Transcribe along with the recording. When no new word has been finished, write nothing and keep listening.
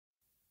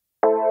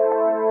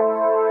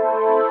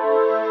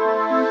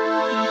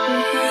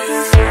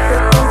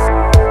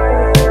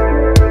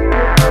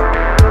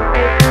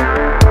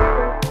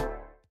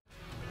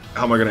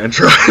How am I gonna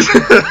intro?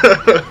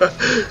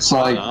 So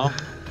like,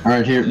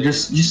 alright, here,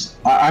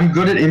 I'm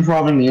good at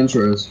improving the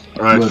intros.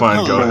 Alright,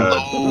 fine, go ahead.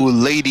 Hello,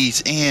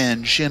 ladies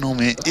and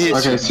gentlemen.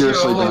 It's okay,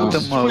 seriously,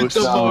 the most.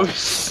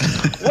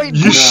 Wait,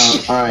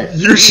 alright.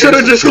 You should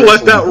have just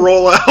let that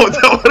roll out.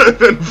 That would have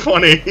been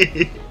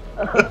funny.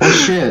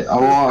 Oh shit.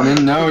 Oh, well, I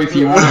didn't know if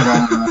you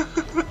wanted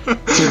to.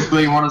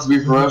 Typically, you want it to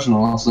be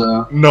professional,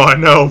 so. No, I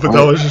know, but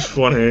that was just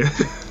funny.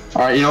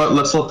 Alright, you know what?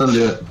 Let's let them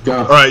do it. Go.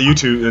 Alright, you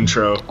two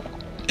intro.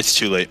 It's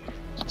too late.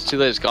 It's too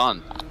late, it's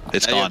gone.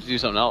 It's now gone. You have to do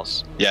something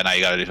else. Yeah, now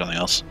you gotta do something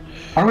else.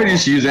 Why don't we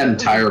just use that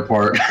entire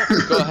part?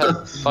 Go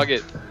ahead, fuck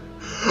it.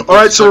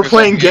 Alright, so we're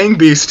playing Gang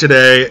Beasts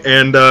today,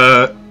 and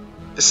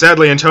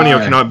sadly Antonio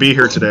cannot be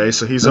here today,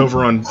 so he's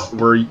over on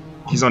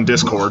he's on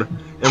Discord.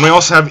 And we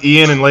also have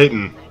Ian and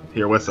Leighton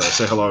here with us.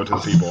 Say hello to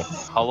the people.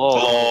 Hello.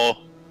 Hello.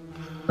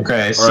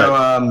 Okay, so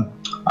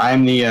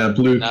I'm the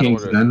blue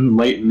Kingsman.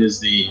 Leighton is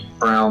the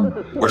brown.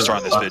 We're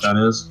starting this bitch. That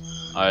is.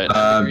 Alright,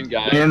 I'm the green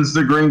guy. Ian's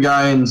the green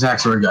guy and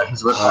Zach's the red guy.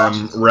 He's with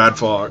Rad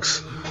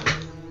Fox.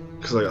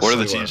 What are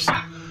the teams?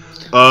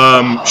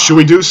 Should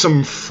we do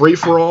some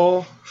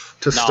free-for-all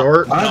to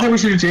start? I don't think we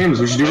should do teams.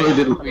 We should do what we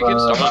did. We can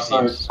start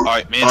teams.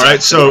 Alright, me and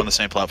Zach so on the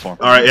same platform.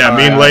 Alright, yeah,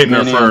 me and Leighton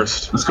are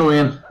first. Let's go,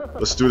 Ian.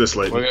 Let's do this,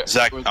 Leighton.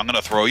 Zach, I'm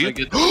gonna throw you.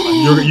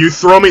 You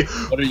throw me.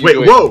 Wait,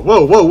 doing?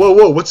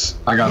 whoa! What's?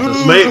 I got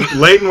this.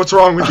 Leighton, what's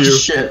wrong with you?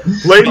 Shit.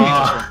 Leighton,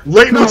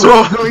 what's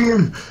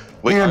wrong?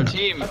 Wait, Our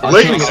team is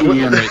Leighton, off to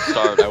a great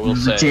start, I will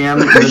say.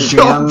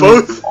 Y'all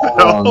both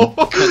fell.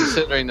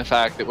 Considering the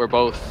fact that we're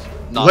both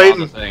not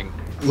Leighton. on the thing.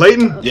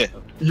 Leighton, yeah.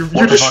 you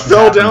just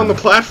fell down the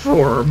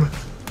platform.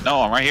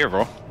 No, I'm right here,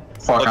 bro.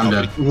 Fuck, I'm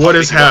dead. What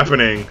is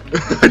happening?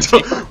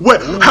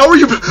 What? How are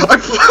you? I'm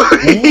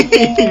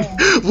flying.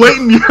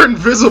 Leighton, you're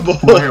invisible.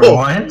 Wait,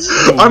 what?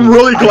 I'm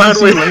really glad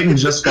Leighton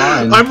just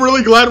fine. I'm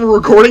really glad we're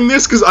recording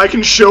this because I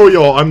can show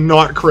y'all I'm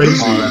not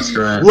crazy. Oh, that's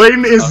great.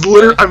 Leighton is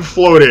literally. I'm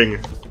floating.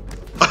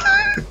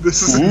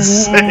 This is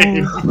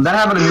insane. That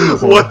happened to me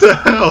before. What the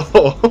hell?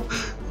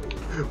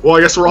 Well, I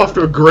guess we're off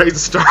to a great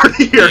start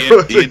here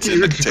with a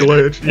huge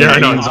glitch. Yeah, I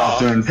know. Ian's off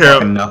doing Here,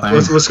 fucking nothing.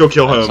 let's go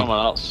kill him. Someone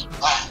else.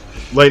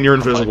 Leighton, you're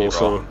invisible,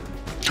 so.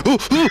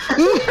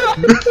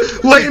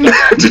 Leighton,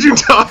 did you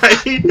die?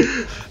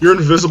 Your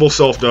invisible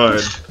self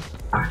died.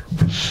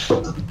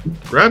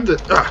 Grab the.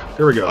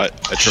 Here we go.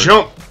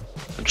 Jump!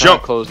 I'm trying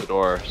to close the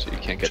door so you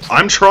can't get to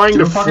I'm trying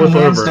to flip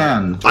over.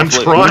 I'm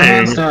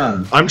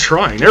trying. I'm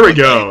trying. There we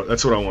go.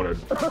 That's what I wanted.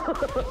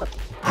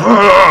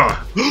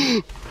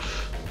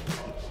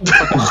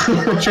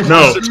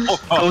 No.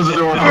 Close the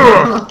door.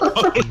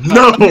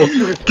 No.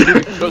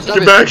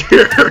 Get back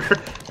here.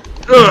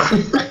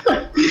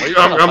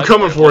 I'm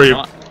coming for you.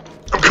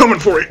 I'm coming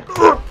for you.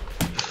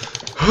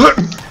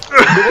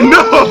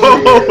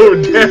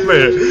 No! Damn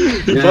it!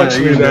 He punched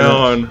me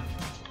down.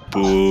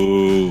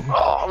 Boo.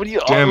 Oh, what do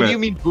you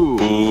mean boo?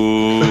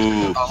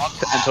 Boo.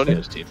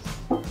 Antonio's team.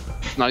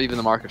 It's not even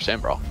the mark of Sam,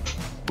 bro.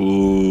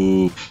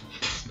 Boo.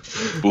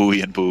 Boo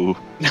and boo.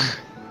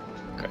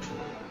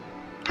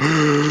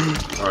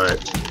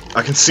 Alright.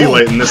 I can see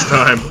Leighton this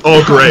time.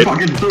 Oh, great.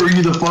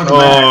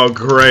 Oh,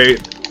 great.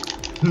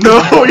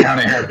 No!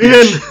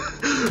 Ian!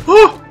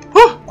 Oh!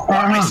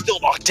 I'm still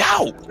knocked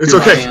out. It's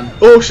okay.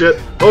 Oh, shit.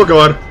 Oh,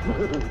 God.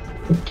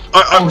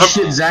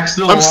 Shit, Zach's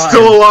still I'm alive.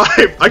 still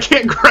alive. I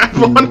can't grab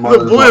onto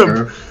the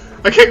blimp.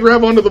 I can't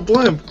grab onto the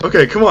blimp.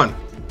 Okay, come on.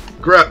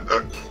 Grab.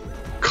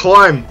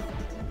 Climb.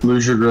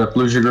 Lose your grip.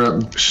 Lose your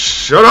grip.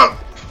 Shut up.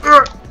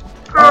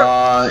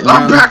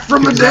 I'm back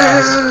from the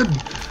dead.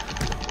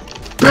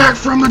 Back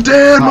from the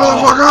dead,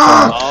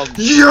 motherfucker.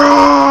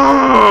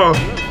 Yeah.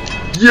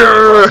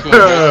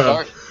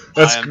 Yeah.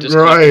 That's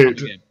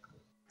right.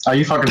 Are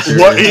you fucking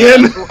serious? What,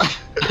 Ian?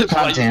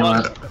 God damn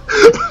it.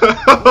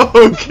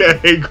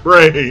 Okay,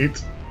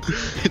 great.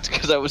 It's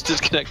because I was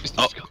disconnected.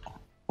 Oh.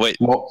 Wait,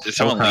 did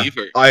someone leave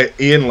or?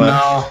 Ian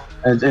left.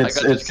 No,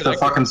 it's the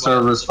fucking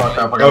server's fucked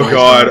up. Oh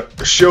god.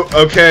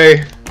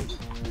 Okay.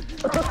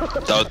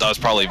 That was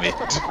probably me.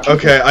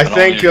 Okay, I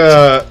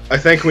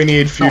think we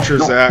need future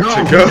Zach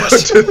to go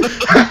to.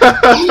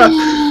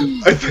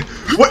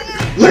 What?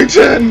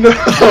 Leighton! No!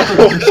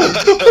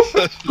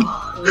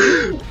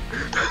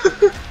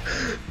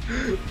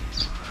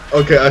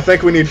 Okay, I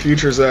think we need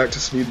future Zach to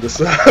speed this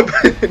up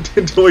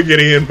until we get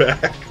Ian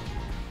back.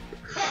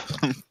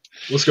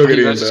 Let's go get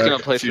Ian back. Just gonna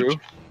play through?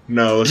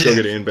 No, let's go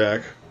get Ian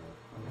back.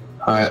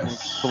 Alright.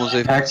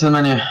 Back to the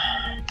menu.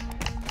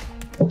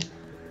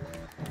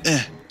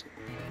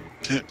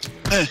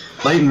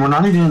 Leighton, we're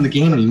not even in the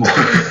game anymore.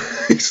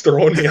 He's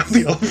throwing me out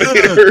the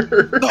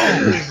elevator.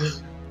 No.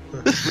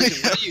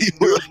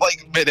 We were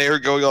like mid-air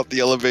going off the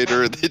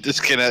elevator and they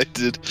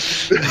disconnected.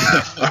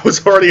 I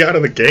was already out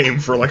of the game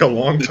for like a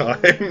long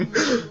time.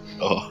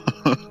 Oh.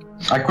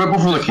 I quit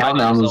before the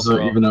countdown was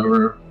even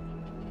over.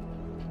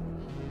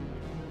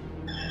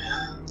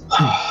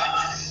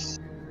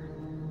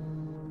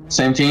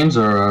 Same teams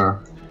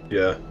or?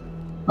 Yeah.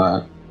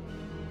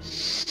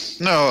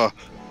 No.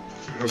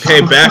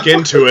 Okay, back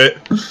into it.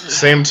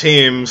 Same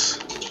teams.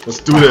 Let's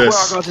do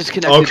this.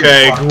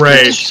 Okay,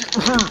 great.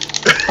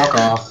 Fuck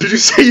off. Did you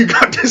say you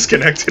got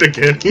disconnected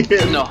again,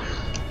 Ian? No.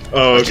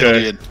 Oh,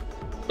 okay.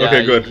 Yeah,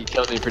 Okay, good. He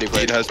killed me pretty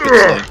quick. It has been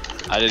slain.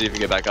 I didn't even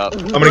get back up.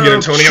 I'm gonna get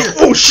Antonio.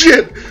 Oh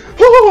shit!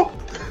 Oh!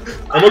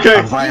 I'm okay.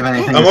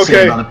 I'm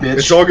okay.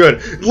 It's all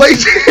good.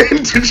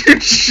 Leighton, did you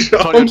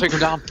Antonio, jump? take him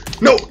down.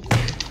 No.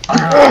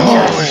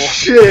 Oh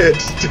shit!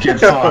 Get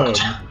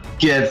fucked.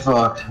 Get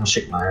fucked. I'll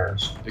shake my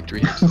ass.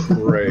 Victory.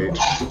 Great.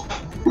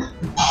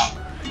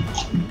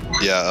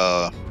 Yeah,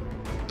 I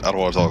don't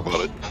want to talk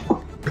about it.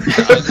 Did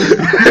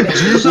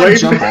you just like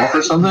jump off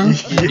or something?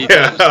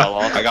 Yeah.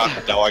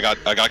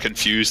 I got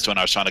confused when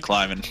I was trying to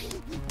climb, and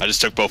I just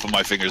took both of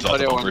my fingers off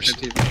the bumpers.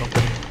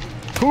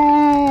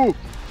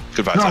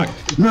 Goodbye, Zach.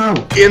 No.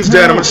 Ian's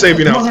dead. I'm gonna save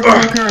you now.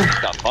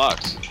 Got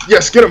fucked.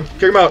 Yes, get him.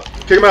 Kick him out.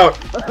 Kick him out.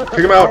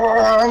 Kick him out.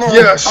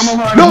 Yes.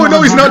 No,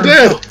 no, he's not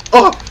dead.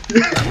 Oh,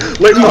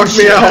 Leighton knocked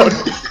me out.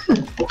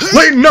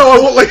 Leighton, no, I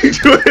won't let you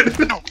do it.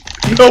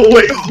 No,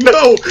 Leighton,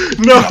 no,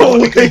 Leighton, no.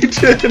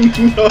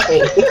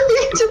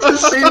 It's the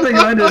same thing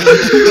I did.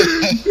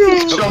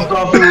 Jumped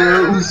off the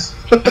roofs.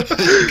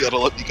 You gotta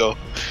let me go.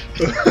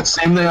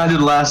 Same thing I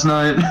did last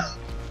night.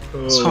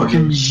 Just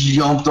fucking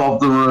jumped off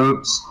the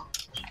ropes.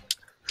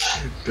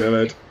 Damn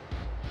it.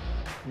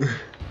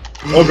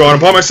 Oh god, I'm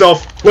by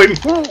myself. Leighton.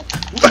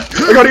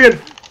 I got Ian.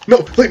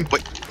 No, Leighton.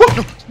 Wait. Oh,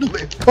 no.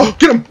 Oh,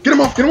 get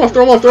him off, throw him off.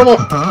 Throw him off.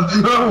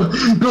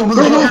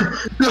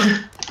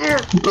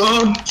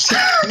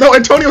 No,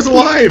 Antonio's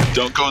alive.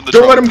 Don't go in the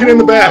truck. Don't let him get in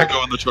the back. Don't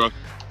go in the truck.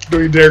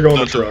 Don't you dare go in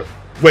the truck.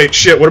 Wait,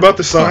 shit, what about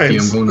the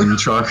signs? I'm going in the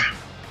truck.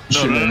 You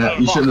shouldn't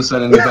have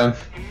said anything.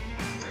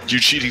 You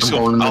cheating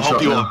so I'll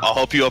help you up. I'll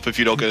help you up if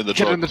you don't get in the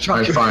truck. Get in the truck.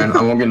 Alright, fine.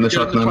 I won't get in the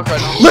truck then.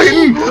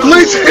 Leighton!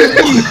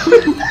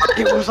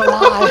 It was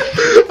alive.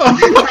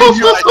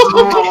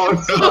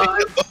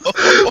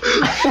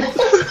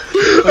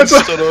 I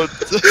stood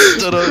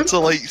up to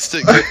like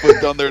stick my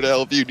foot down there to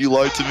help you, and you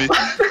lied to me. I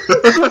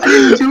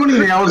didn't do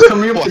anything. I was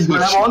coming up to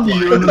grab onto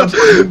you and then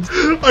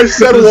I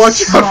said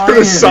watch out for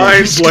the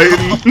signs,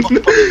 Leighton.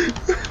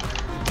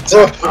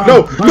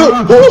 No!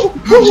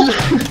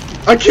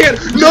 I can't!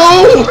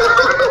 No!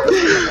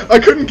 I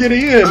couldn't get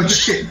in! I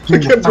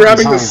kept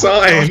grabbing the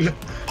sign.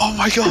 Oh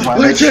my god!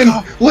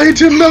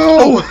 Leighton,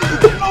 no!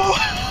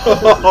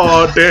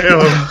 Oh,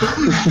 damn.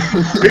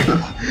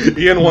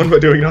 Ian won by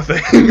doing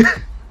nothing.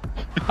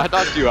 I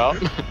knocked you out.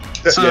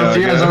 So if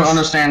you guys don't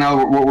understand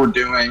what we're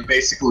doing,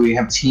 basically we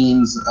have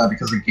teams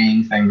because the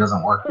game thing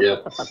doesn't work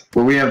yet.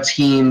 But we have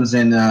teams,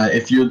 and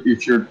if you're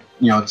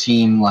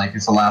team like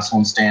it's the last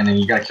one standing,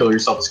 you gotta kill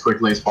yourself as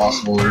quickly as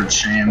possible or it's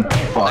shame.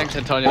 Fuck. Thanks,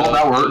 Antonio. Well,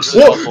 that works.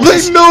 Whoa,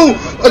 Leighton, no!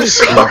 I'm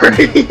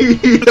sorry.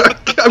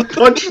 I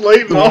punched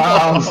Leighton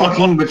wow, off.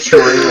 Fucking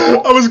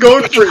betrayal. I was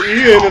going for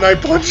Ian and I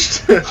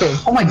punched him.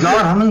 Oh my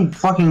god, how many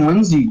fucking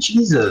wins do you?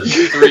 Jesus.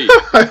 3.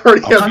 I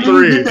already have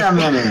 3. Get that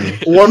many?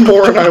 One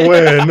more and I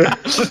win.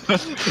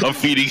 I'm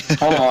feeding.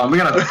 Hold on, we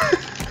gotta.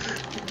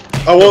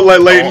 I won't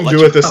let Leighton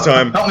do it this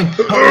time. Help me.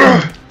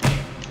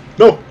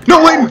 No,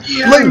 Leighton!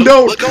 Yeah. Leighton,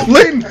 don't!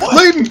 Leighton!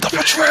 The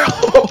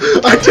betrayal!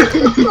 I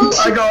didn't!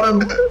 I got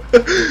him!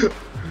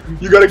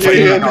 You gotta get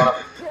in.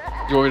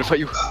 You want me to fight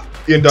you?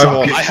 Ian, dive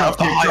off. I have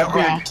the higher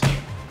ground.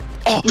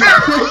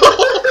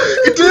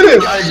 You did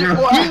it!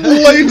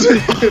 Leighton!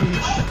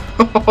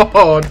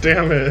 Oh,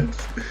 damn it.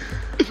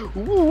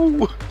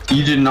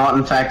 You did not,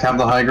 in fact, have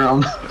the high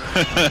ground.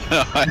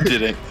 I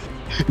didn't.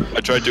 I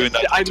tried doing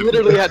that. I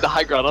literally had the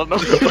high ground. I don't know.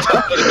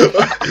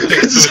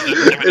 It's an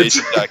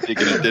intimidation tactic,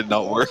 and it did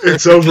not work.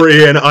 It's over,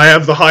 Ian. I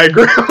have the high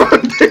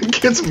ground. And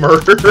gets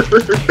murdered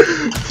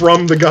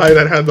from the guy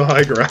that had the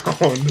high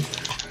ground.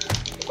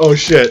 Oh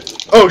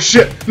shit! Oh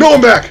shit! No,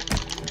 I'm back.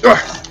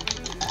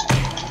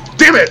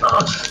 Damn it!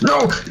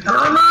 No!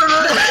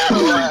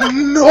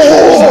 No!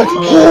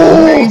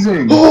 Oh,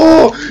 amazing!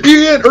 Oh,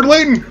 Ian or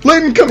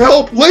Leighton, come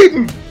help,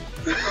 Leighton!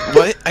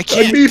 What? I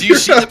can't. Do you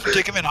see the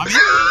predicament I'm in?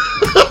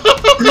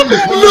 No!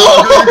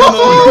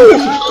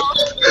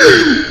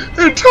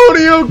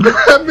 Antonio,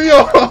 grab me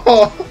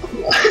off!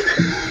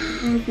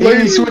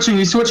 Leighton, he's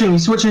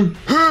switching.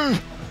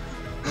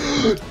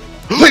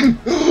 Leighton!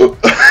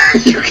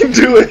 You can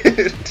do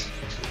it!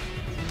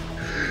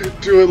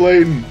 Do it,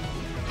 Leighton.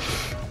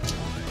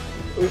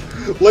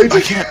 Leighton!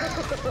 I can't.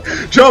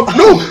 Jump!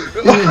 No!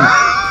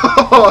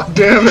 Oh,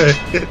 damn it!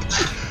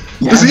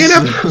 Yes.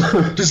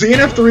 Does Ian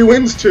have 3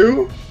 wins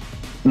too?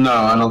 No,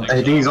 I don't.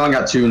 I think he's only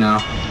got 2 now.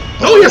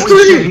 Oh, he has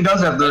 3! Shit, he does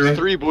have 3.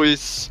 3,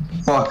 boys.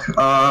 Fuck.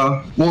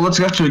 Well, that's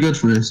actually good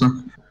for you, so I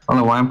don't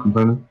know why I'm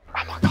complaining.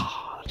 Oh my god.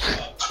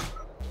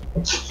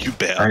 You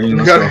bet. We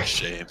gotta,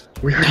 shame.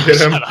 We gotta get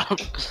him. Shut up.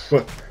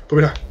 What? Put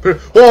me down.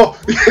 Oh!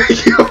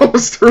 He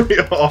almost threw me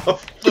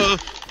off.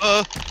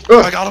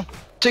 I got him.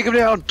 Take him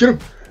down. Get him.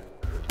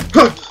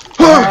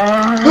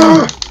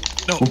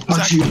 No,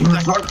 Zach,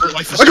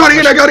 I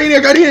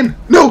got Ian!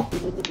 No!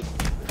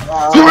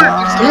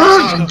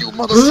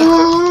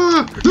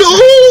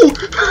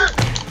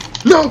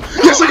 No!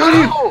 Yes, I got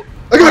Ian!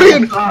 I got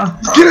Ian!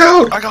 Get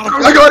out!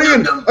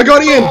 I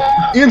got Ian!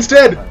 Ian's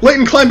dead!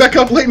 Leighton, climb back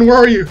up! Leighton, where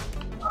are you?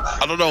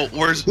 I don't know.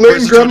 Where's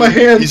grab my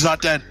hands. He's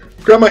not dead.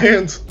 Grab my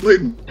hands,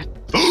 Leighton.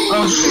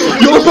 Oh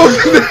shit! You're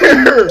both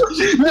in there.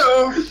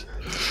 No!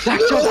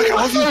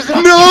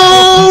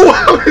 No!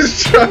 I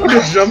was trying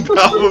to jump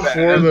out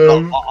before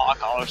them.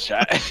 Oh,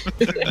 shit.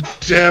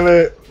 Damn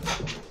it.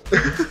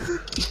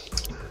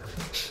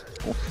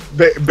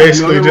 You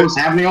Basically, know what was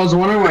happening? I was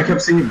wondering why I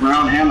kept seeing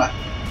brown hammer.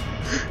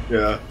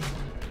 yeah.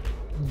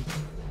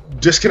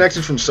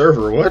 Disconnected from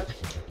server. What?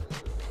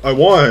 I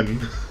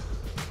won.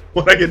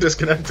 When I get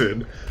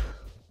disconnected.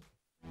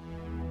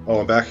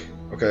 Oh, I'm back.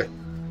 Okay.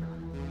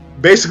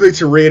 Basically,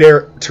 to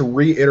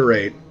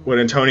reiterate what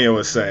Antonio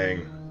was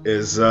saying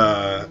is,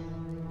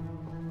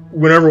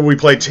 whenever we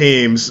play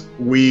teams,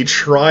 we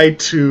try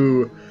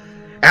to,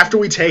 after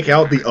we take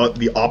out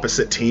the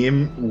opposite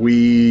team,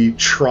 we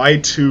try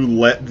to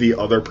let the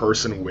other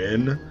person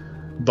win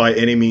by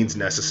any means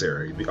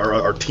necessary.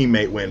 Our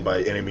teammate win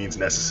by any means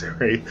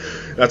necessary.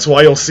 That's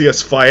why you'll see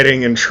us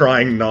fighting and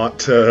trying not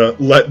to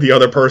let the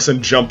other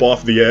person jump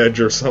off the edge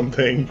or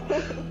something.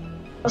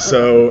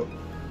 So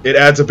it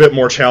adds a bit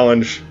more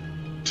challenge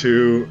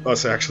to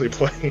us actually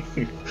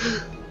playing.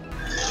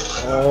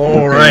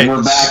 Alright.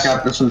 We're back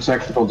after some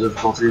technical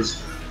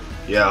difficulties.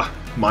 Yeah,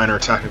 minor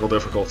technical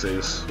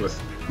difficulties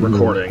with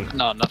recording.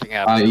 No, nothing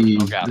happened.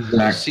 No gap.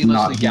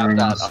 Seamlessly gap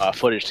that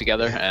footage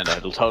together, and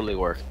it'll totally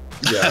work.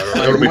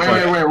 Yeah, it'll be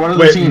fine. Wait, what are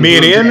the teams? Me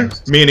and Ian?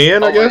 Me and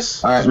Ian, I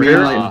guess? Alright, We're me and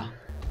here? Leighton.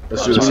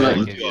 Let's do this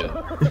thing.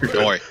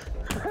 Don't worry.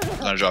 I'm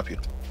gonna drop you.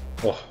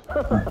 Oh,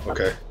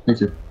 okay.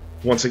 Thank you.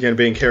 Once again,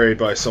 being carried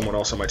by someone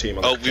else on my team.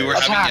 Oh, we were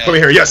having. Come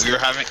here, yes. We were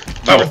having.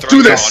 Oh, We were do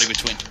throwing your this. body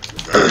between.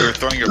 We were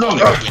throwing your body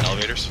between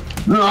elevators.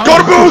 No. Go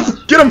to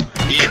booth! Get him!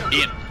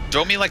 Ian,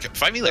 throw me like.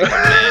 Fight me like a man.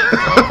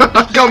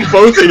 I got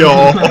both of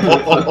y'all.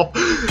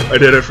 I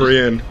did it for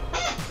Ian.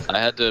 I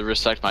had to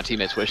respect my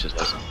teammates' wishes,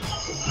 listen.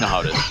 You know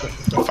how it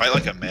is. Fight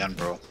like a man,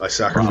 bro. I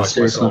sacrificed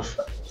myself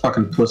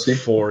Fucking pussy.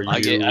 for you.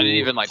 I didn't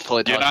even like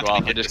fully You're touch not you gonna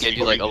off. I get just this gave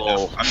you like a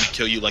little. I'm gonna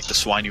kill you like the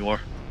swine you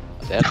are.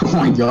 Oh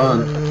my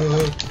god.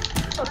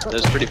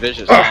 That's pretty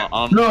vicious.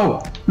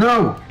 No!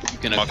 No! You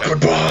can Okay.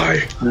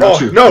 Goodbye.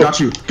 Got Oh, you, no! got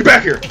you. Get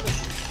back here!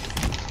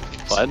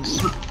 What?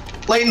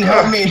 Leighton,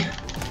 help me!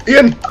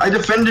 Ian! I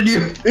defended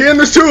you! Ian,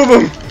 there's two of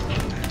them!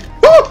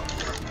 Oh!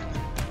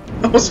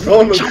 I almost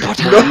fell in the... No!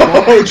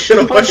 Get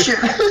away! Oh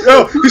shit!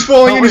 No! He's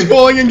falling in! He's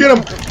falling in! Get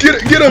him!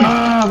 Get him!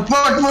 Ah,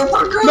 fuck!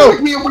 No.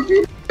 Wake me up, wake me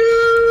up.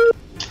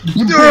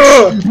 You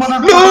No! bitch!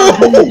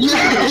 Motherfucker. No!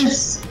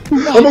 Yes!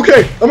 I'm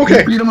okay! I'm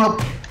okay! Beat him up!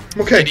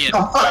 I'm okay! Ian,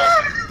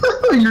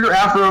 You're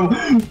afro.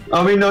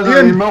 I mean, no,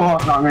 Ian. your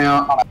mohawk knocked me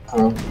out.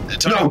 No!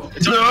 Antonio,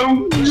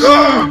 No!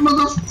 Ah.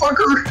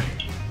 Motherfucker!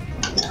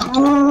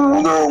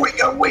 Oh, no!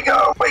 Wake up! Wake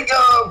up! Wake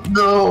up!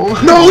 No!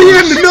 No,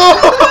 Ian! No!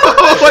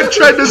 I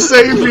tried to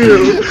save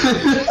you!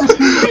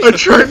 I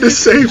tried to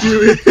save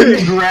you, He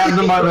Ian! grabbed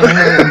him by the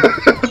head.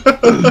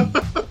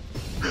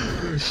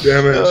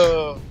 Damn it.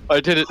 I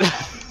did it.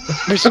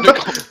 Mission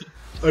accomplished.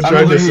 I I tried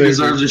don't to think he save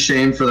deserves you. a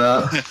shame for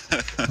that.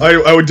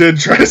 I did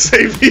try to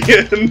save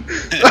Ian.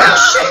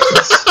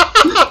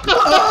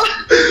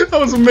 That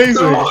was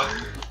amazing. No,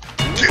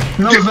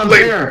 it's not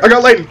Leighton. fair. I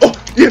got Leighton. Oh,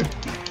 Ian.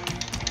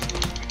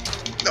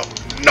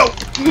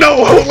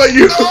 No, I won't let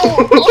you.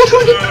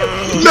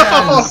 No.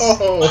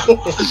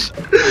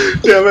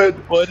 Damn it.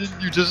 Why didn't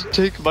you just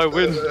take my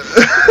win?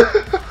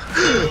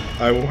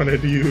 I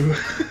wanted you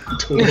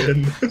to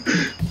win.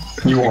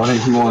 He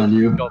wanted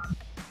you.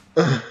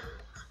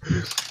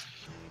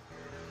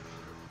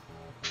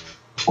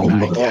 Oh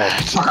my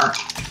god.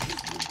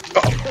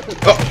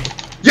 Oh,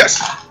 yes.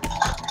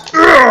 No,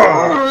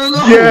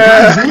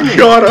 Yeah, God damn it.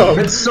 got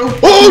him. It's so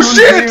Oh, fucking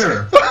shit.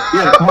 unfair.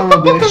 Yeah, karma,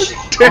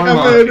 bitch. Damn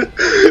Karma.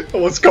 it.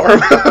 Oh, it's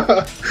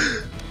karma.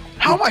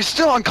 How am I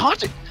still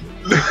unconscious?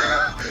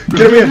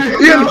 Get him in.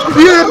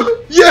 Ian!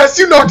 Yes,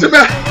 you knocked him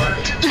out.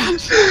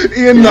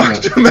 Ian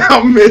knocked him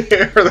out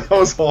midair. That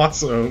was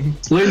awesome.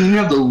 Leighton, you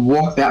have to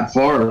walk that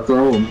far to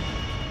throw him.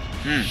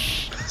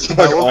 It's like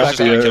I woke off back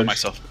the I edge. killed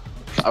myself.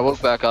 I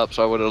woke back up,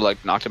 so I would have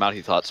like knocked him out.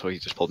 He thought, so he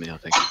just pulled me. I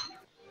think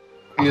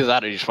either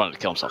that or he just wanted to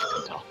kill himself. I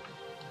couldn't tell.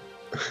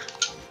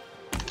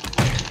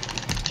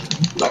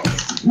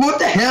 What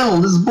the hell?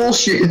 This is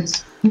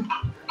bullshit.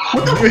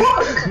 What the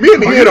fuck? Me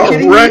and Ian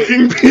are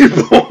wrecking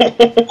people.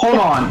 Hold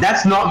on,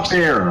 that's not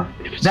fair.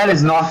 That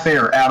is not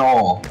fair at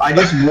all. I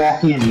just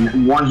walk in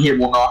and one hit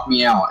will knock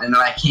me out, and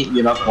then I can't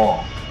get up at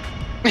all.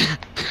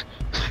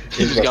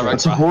 He just got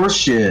It's wrecked. horse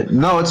shit.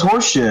 No, it's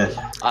horse shit.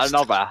 I don't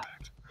know, bro.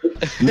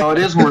 No, it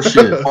is horse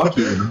shit. Fuck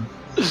you.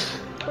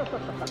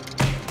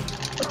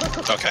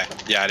 Okay,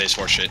 yeah, it is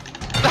horseshit.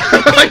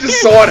 I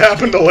just saw it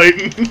happen to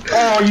Leighton.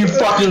 Oh, are you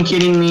fucking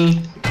kidding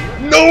me?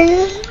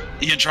 No!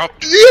 Ian, drop.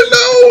 Ian,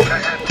 no!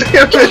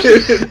 Damn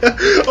it!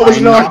 I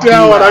was knocked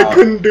out and I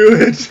couldn't do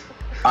it.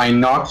 I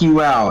knock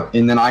you out,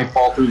 and then I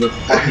fall through the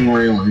fucking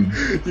railing.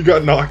 You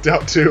got knocked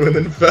out too and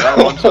then That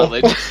one fell. shot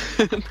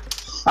later.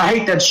 I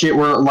hate that shit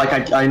where,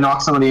 like, I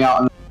knock somebody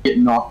out and get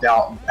knocked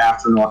out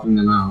after knocking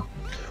them out.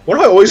 Why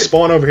do I always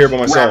spawn over here by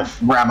myself?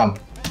 Grab him.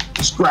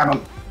 Just grab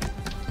him.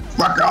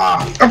 Fuck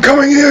off. I'm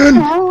coming in!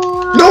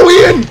 No,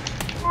 Ian!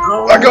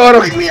 I got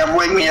him! Wake me up,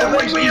 wake me up,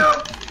 wake me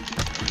up!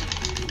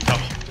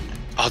 Oh,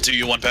 I'll do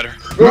you one better.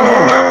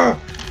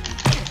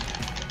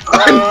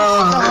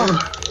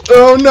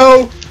 Oh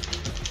no!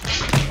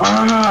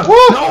 No,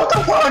 what the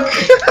fuck?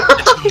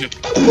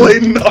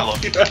 Leighton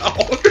knocked you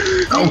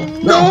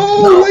out. No,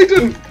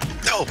 Leighton!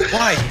 No,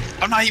 why?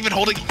 I'm not even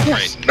holding you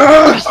right.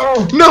 No!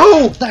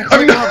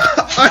 I'm not.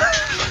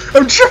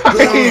 I'm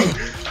trying!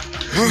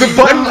 The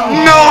button.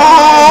 No!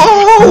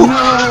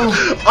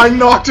 I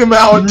knocked him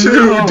out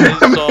too,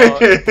 damn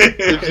it!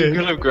 If you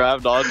could have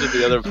grabbed onto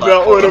the other platform,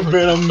 That would have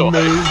been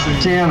amazing.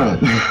 Damn it.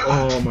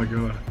 Oh my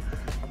god.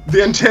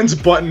 The intense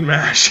button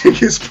mashing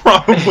is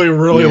probably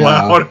really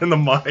loud in the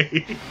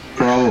mic.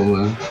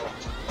 Probably.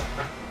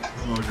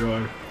 Oh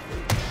god.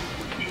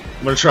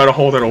 I'm gonna try to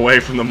hold it away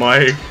from the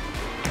mic.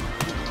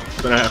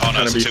 Then I have to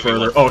kind of be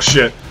further. Oh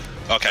shit.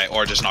 Okay,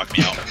 or just knock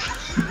me out.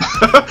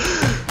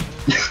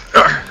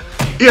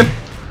 Ian!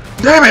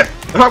 Damn it!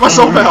 I knocked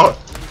myself out!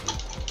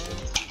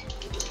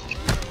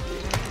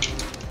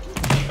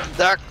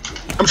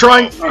 I'm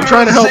trying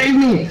to help! Save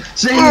me!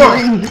 Save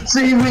me!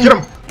 Save me! Get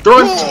him! Throw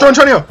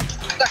Antonio!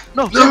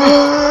 No!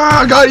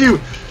 I got you!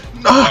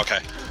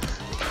 Okay.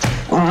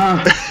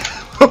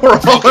 We're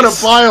all in a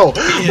pile!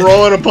 We're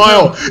all in a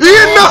pile!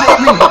 Ian, no!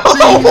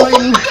 Save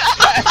me!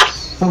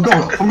 I'm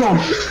going! I'm going!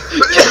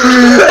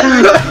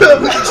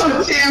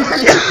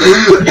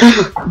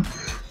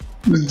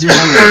 Damn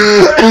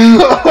it!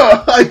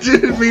 I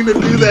didn't mean to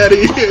do that,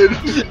 Ian!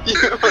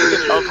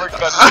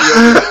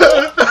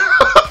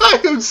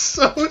 I am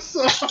so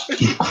sorry!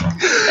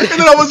 And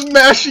then I was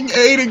mashing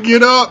A to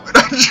get up, and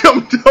I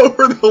jumped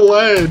over the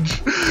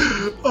ledge!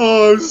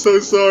 Oh, I'm so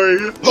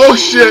sorry. Oh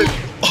shit!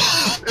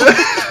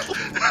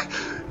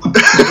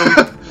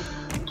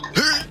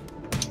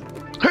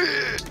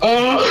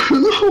 No!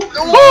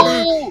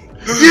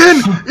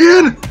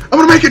 Ian! I'm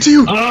gonna make it to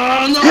you! No!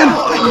 Ian!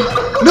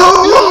 No!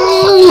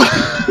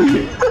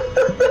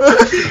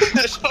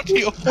 That's not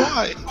you.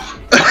 Why?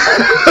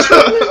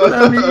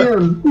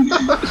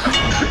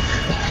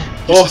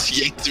 Oh, Just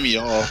yanked me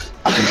off.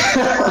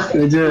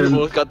 I did. We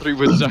both got 3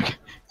 wins, Zach.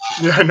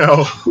 yeah, I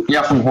know.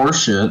 Yeah, from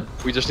horse shit.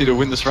 We just need to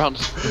win this round,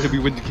 and then we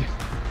win the game.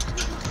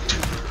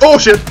 Oh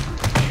shit!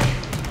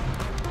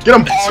 Get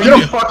him! Oh, Get you're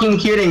him! fucking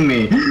kidding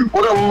me!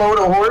 What a load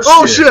of horse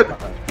Oh shit! shit!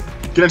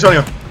 Get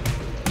Antonio!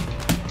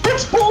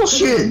 That's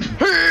bullshit!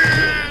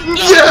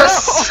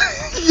 Yes!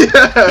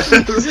 Yes!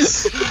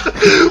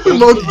 We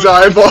both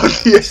dive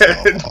off the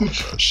edge. Oh,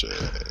 shit.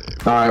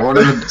 Alright, what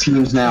are the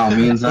teams now?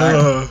 Me and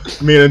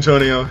Zach? Me and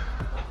Antonio.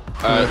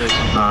 Alright.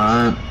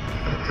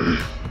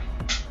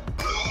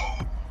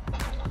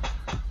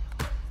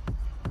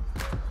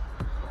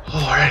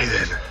 Alrighty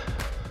then.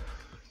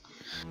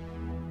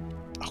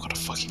 I'm gonna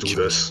fucking Do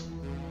kill this.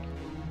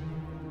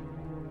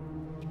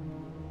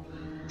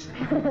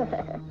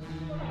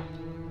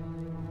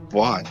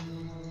 Why?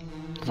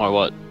 Why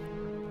what?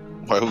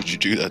 Why would you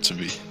do that to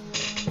me?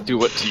 Do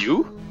what to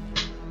you?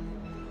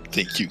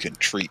 Think you can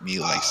treat me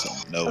like some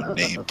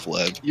no-name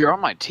pleb? You're on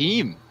my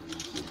team.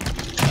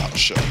 I'll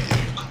show you.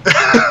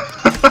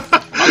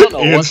 I don't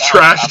know Ian's what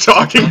trash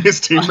talking his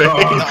teammate. No,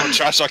 I'm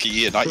trash talking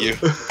Ian, not you.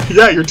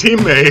 Yeah, your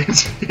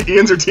teammate.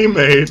 Ian's your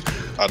teammate.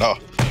 I know.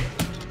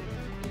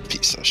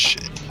 Piece of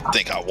shit.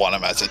 Think I want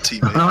him as a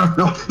teammate?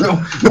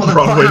 No,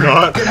 Probably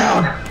not. Get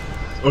out!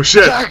 Oh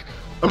shit!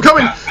 I'm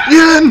coming!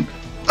 Ian!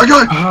 I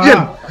got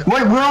Ian!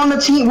 Wait, we're on the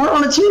team. We're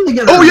on the team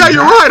together. Oh yeah,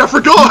 you're right. I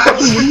forgot.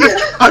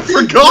 I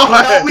forgot.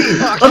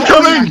 I'm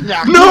coming.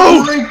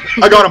 No.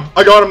 I got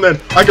him. Then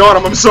I got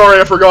him. I'm sorry.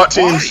 I forgot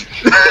teams.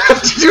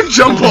 Did you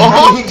jump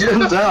off? He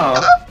jumped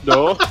out.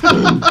 No.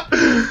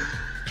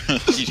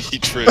 he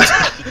tripped.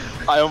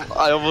 I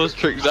almost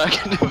tricked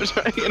Zach into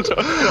turning into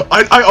a...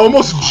 I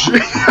almost.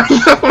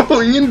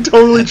 Ian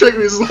totally tricked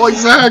me. He's like,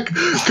 Zach,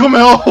 come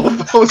help.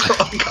 I was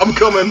like, I'm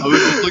coming. I was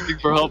just looking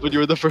for help and you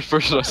were the first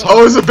person I saw.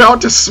 I was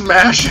about to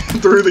smash it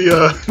through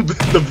the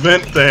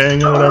vent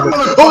thing or whatever.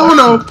 Oh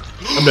no!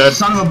 I'm dead.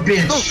 Son of a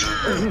bitch.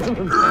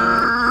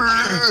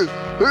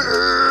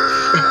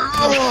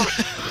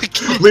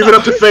 Leave it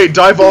up to fate.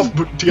 Dive off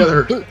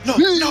together. No!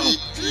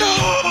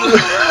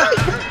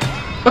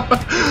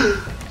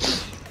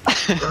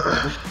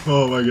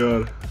 Oh my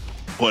god.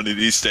 One of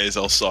these days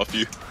I'll stop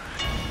you.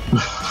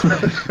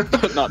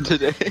 But not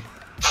today.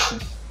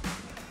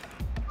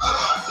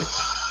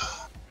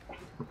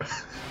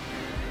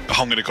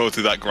 I'm gonna go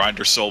through that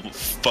grinder so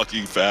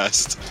fucking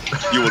fast.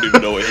 You won't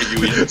even know it hit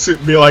you, Ian.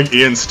 It'd be like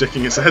Ian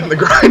sticking his head in the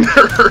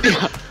grinder.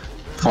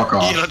 Fuck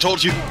off. Ian, I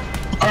told you.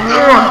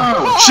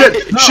 Shit!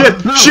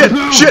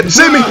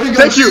 Save me!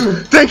 Thank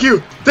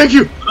you!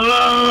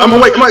 I'm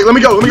awake. Let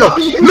me go. No!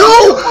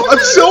 I'm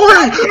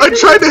sorry. I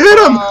tried to hit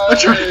him.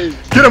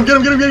 Get him! Throw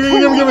him in!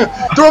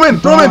 Get him!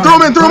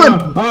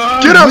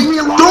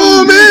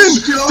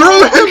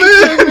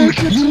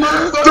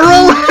 Throw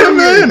him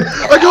in!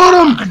 I got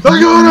him!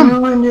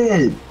 Ruined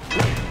it.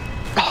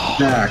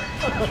 Zach.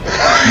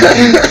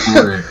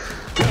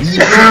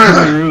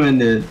 You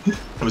ruined it.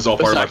 It was all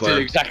part of my Zach did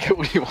plan. exactly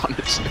what he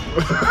wanted to.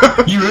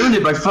 You ruined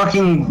it by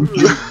fucking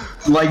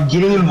like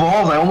getting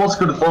involved. I almost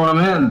could have thrown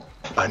him in.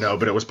 I know,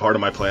 but it was part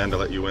of my plan to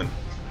let you win.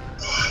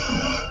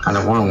 I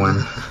don't want to win.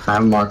 I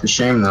haven't marked the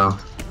shame though.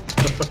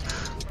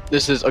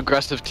 This is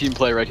aggressive team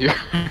play right here.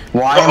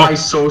 Why am I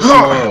so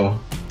slow?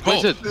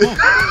 Leighton.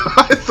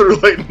 I threw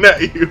Leighton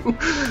at you.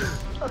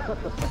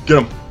 Get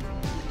him.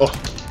 Oh.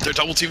 They're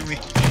double teaming me.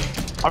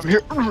 I'm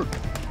here.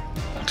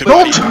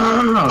 No,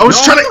 I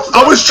was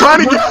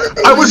trying to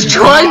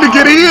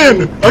get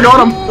in. I got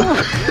him.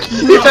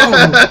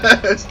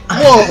 Yes.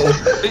 Whoa.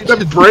 That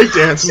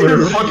breakdance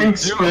move. Fucking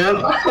spin.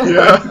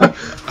 Yeah.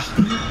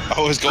 I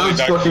was going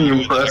back. Fucking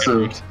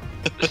impressive.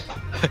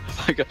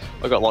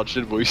 I got launched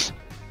in, boys.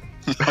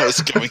 I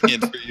was going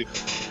in for you.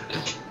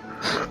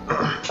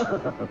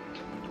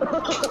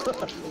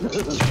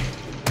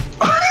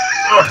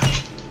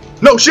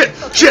 No, shit!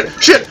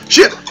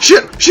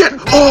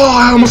 Oh,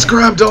 I almost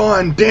grabbed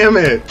on. Damn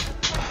it.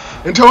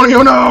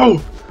 Antonio,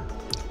 no!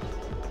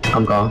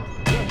 I'm gone.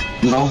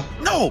 No.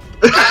 No!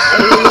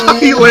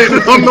 He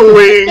landed on the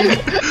wing.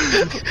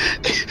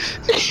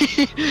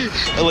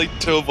 I like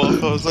dove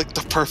off. I was like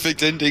the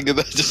perfect ending, and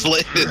then I just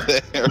landed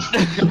there.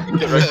 I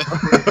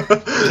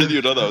didn't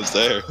even know that was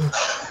there.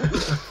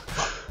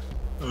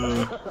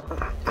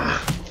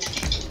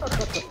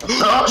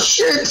 Oh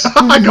shit!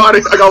 I got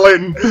it. I got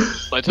Leighton.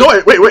 No,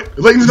 wait.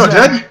 Leighton's not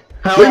dead.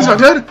 Leighton's not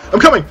dead. I'm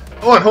coming.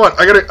 Hold on.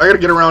 I gotta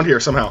get around here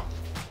somehow.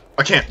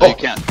 I can't. No, you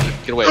can't.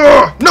 Get away.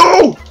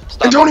 No!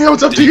 Stop. Antonio,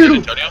 it's up to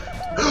you.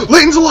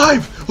 Leighton's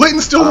alive.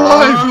 Leighton's still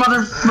alive.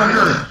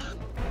 Motherfucker!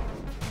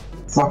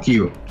 Fuck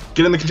you.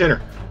 Get in the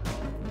container.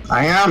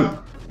 I am.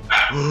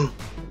 You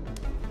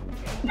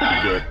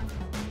do it.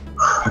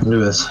 I can do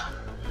this.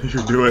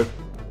 You do it.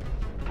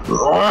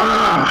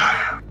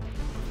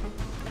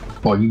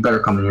 Well, you better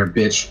come in here,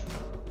 bitch.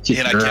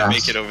 And I can't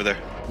make it over there.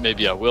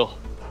 Maybe I will.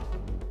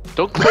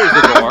 Don't close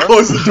the door.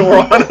 Close the door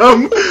on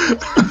him.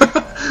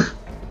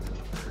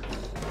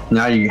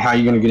 Now how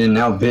you gonna get in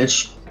now,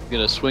 bitch? I'm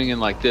gonna swing in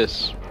like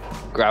this.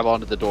 Grab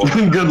onto the door.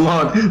 Good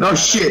luck. Oh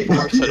shit.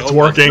 It's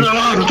working.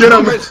 Get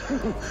him.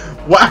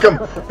 Whack him.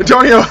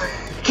 Antonio.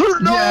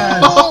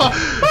 No.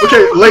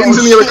 Okay, Leighton's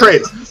in the other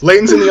crate.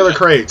 Leighton's in the other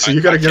crate, so you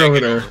gotta get over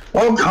there.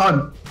 Oh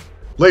god.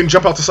 Leighton,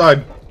 jump out the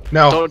side.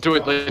 Now. Don't do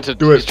it, Leighton.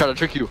 Do it. He's trying to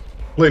trick you.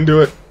 Leighton,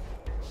 do it.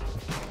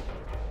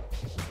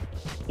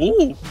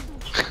 Ooh.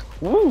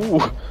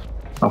 Woo.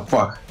 Oh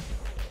fuck.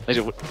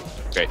 Leighton,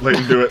 great.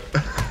 Leighton, do it.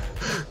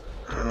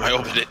 I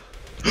opened it.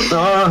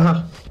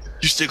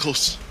 You stay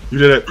close. You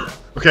did it.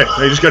 Okay,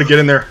 now you just gotta get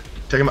in there.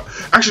 Take him out.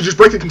 Actually, just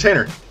break the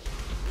container.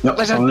 Nope.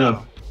 Oh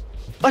no.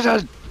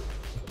 Leighton.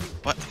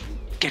 What?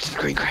 Get to the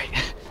green crate.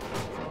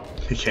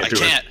 He can't I do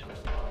can't. it.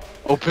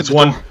 Open It's the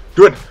one. door.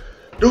 Do it.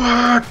 Do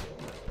it.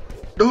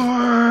 Do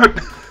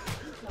it.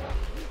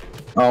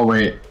 Oh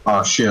wait.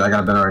 Oh shit. I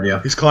got a better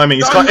idea. He's climbing.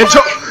 He's climbing.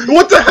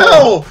 What the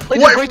hell?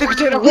 Leighton, break the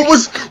container. What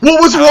was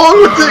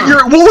wrong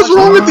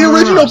with the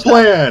original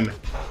plan?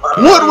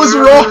 What was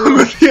wrong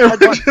with the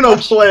original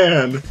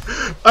plan?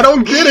 I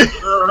don't get it.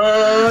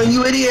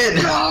 You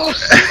idiot! No.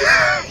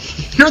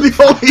 You're the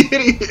only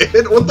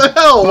idiot. What the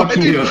hell? Why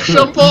did you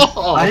jump off?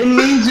 I didn't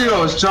mean to. I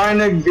was trying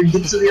to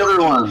get to the other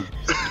one.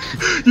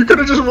 You could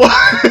have just won.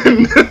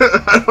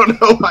 I don't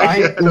know why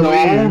you had to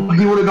leave.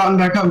 He would have gotten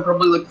back up and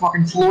probably like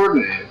fucking floored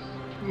me.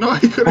 No,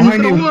 he could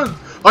have won.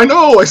 I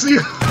know. I see. You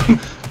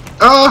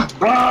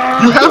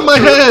have my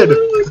head.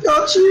 I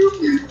got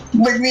you.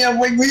 Wake me up.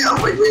 Wake me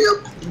up. Wake me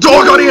up.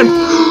 Dog got in.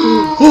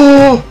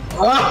 Oh,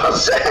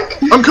 sick.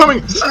 I'm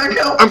coming. Sick,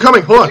 help. I'm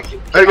coming. Hold on.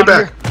 I gotta get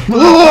back.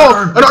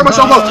 Oh, I knocked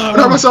myself out. I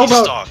knocked myself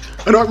out.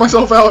 I knocked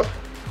myself out.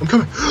 I'm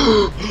coming.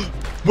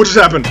 What just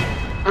happened?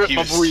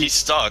 He's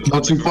stuck.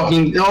 Don't you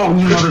fucking. Oh,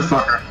 you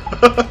motherfucker.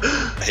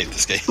 I hate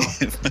this game.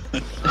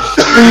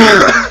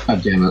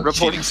 God damn it.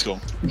 Cheating school.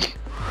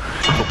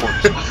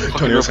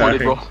 Tonio's hacking.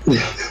 bro.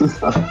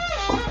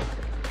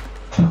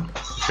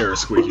 Hair is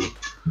squeaky.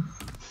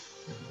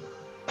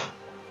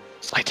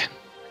 Leighton.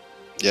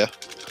 Yeah.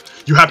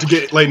 You have to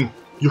get Leighton.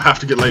 You have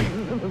to get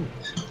Leighton.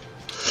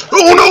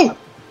 Oh no!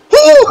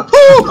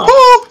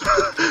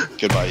 Oh!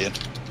 Goodbye, Ian.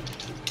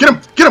 Get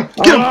him! Get him!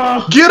 Get him!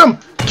 Get him!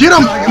 Get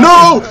him!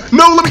 No!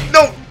 No! Let me!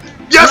 No!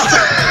 Yes!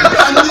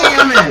 God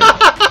damn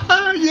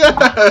it!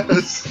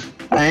 Yes!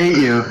 I hate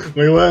you.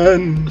 We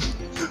win.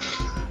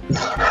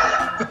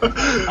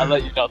 I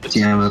let you down.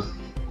 Damn it.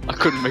 I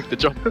couldn't make the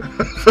jump.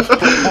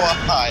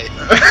 Why?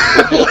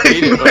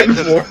 Leighton went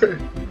for it.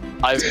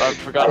 I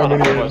forgot how to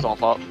pull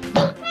myself up.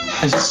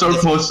 I'm so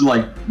close to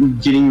like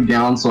getting you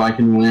down so I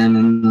can win,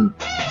 and then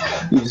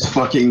you just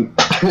fucking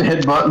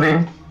headbutt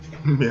me.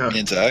 Yeah.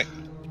 Ian, Zach?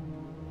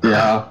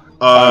 Yeah.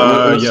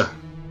 Yeah.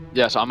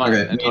 Yeah, so I'm on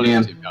Okay, Antonio's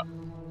Ian. team now.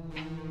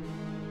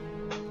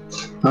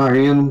 Alright,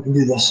 Ian, we can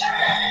do this.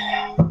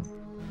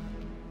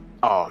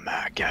 Oh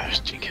my gosh,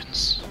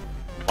 Jenkins.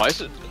 Why is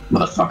it?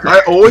 Motherfucker.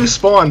 I always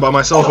spawn by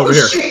myself over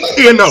here. Shit.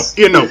 Ian, no!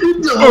 Ian, no!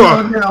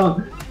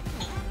 No.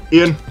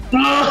 Ian,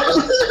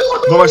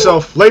 by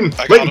myself. Leighton! I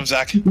got Leighton! him,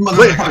 Zach. Motherfucker.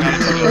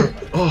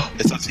 Leighton! Oh,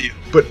 It's up to you.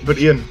 but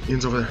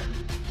Ian's over there.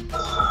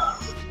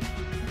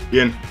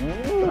 Ian.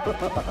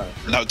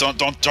 No, don't.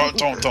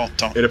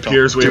 It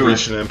appears we have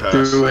reached an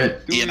impasse. Do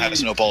it. Ian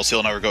has no balls.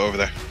 He'll never go over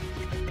there.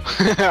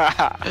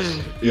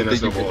 Ian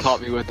has no you can balls.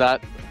 taunt me with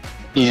that?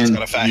 Ian,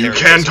 Got a fat You hairy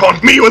can pussy.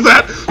 taunt me with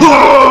that!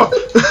 Ah!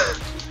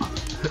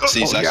 See,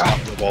 that's yeah. not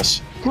the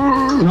balls.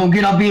 No,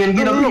 get up, Ian.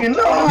 Get up, Ian.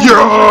 No.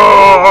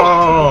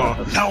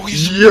 Yeah! No,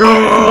 he's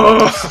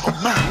Yeah!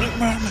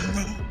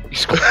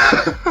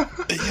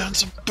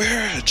 Ian's a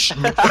bitch.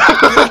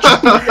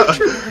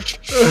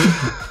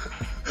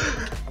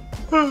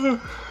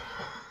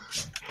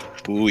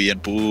 Boo, Ian,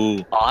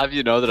 boo. I'll have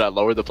you know that I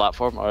lowered the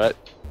platform, alright?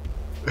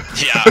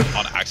 Yeah,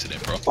 on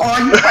accident, bro. Oh,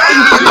 you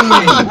fucking kidding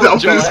me? That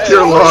was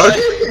pure luck.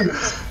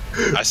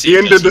 I see.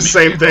 Ian did the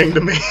same thing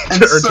to me.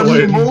 And or to some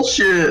Leighton.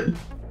 bullshit.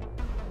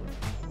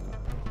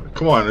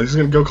 Come on, he's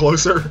gonna go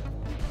closer.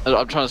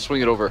 I'm trying to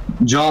swing it over.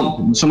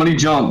 Jump. Somebody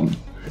jump.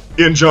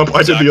 Ian, jump.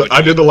 I did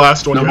the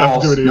last one. No You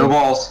have to balls. do it, No Ian.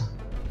 balls.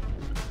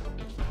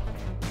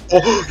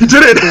 Oh, he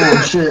did it!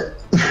 Oh, shit.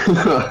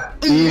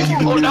 Ian, you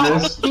can do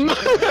this. I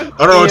don't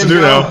know what to do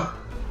Ian, now.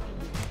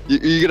 go.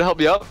 You gonna help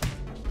me up?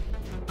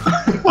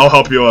 I'll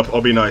help you up.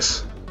 I'll be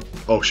nice.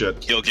 Oh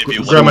shit. He'll give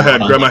you Grab my head.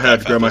 one. Grab my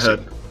head. Grab my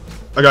head.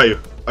 I got you.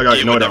 I got you.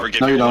 Ian No, I would don't. never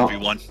give No, you you don't.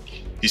 1v1.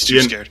 He's too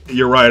Ian, scared.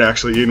 you're right.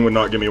 Actually, Ian would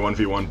not give me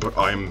 1v1, but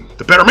I'm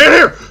the better man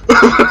here.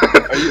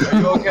 Are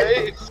you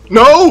okay?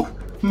 No.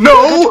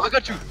 No. I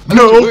got you.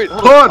 No. Wait,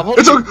 Hold on. I'm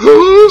It's holding okay.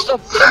 you.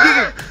 Stop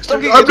kicking. Stop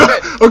kicking. I'm It's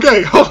not, okay.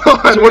 okay, hold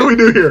on. What do we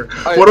do here?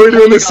 Alright, What do we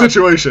do in this holding on.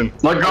 situation?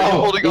 Let go.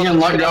 holding on Ian, to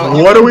let it go.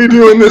 now. What do we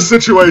do in this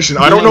situation?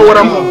 I don't know what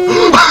I'm.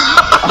 Oh,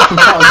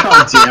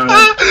 God damn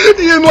it.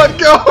 Ian, let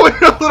go,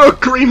 and a little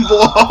green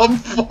blob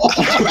falls.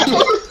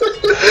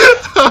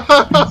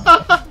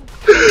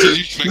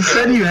 You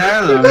said you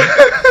had him.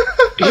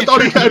 I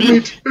thought he had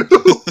me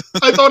too.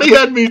 I thought he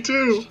had me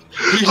too.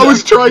 I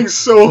was trying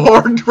so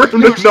hard for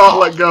him to not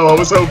let go. I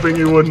was hoping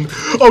he wouldn't.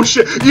 Oh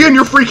shit, Ian,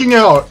 you're freaking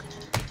out.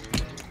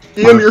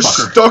 Ian, you're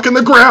Motherfucker. stuck in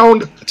the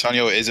ground.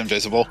 Antonio is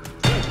invisible.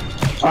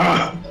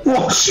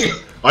 Oh, shit.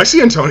 I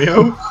see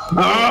Antonio.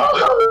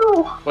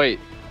 Wait.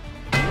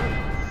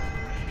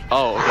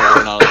 Oh, okay.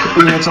 We're not.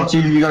 Ian, it's up to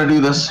you. You gotta do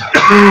this.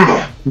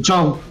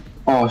 Jump.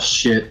 Oh,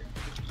 shit.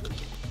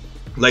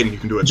 Leighton, you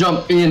can do it.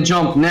 Jump, Ian,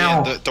 jump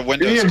now. Ian, the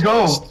window's Ian,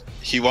 go. closed.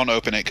 He won't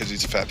open it because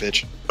he's a fat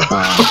bitch.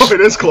 Oh, it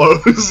is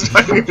closed.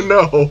 I didn't even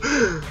know.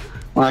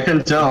 I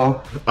can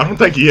tell. I don't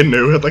think Ian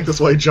knew. I think that's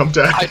why he jumped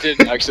at. I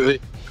didn't actually.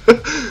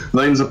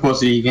 Leighton's a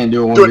pussy. He can't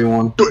do a Do it.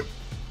 1v1. Do it.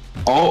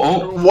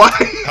 Oh, Why?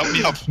 Help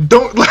me up.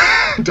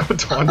 Don't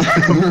taunt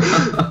him.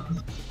 oh.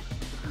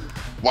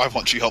 Why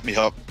won't you help me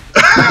up?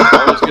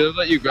 I was gonna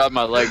let you grab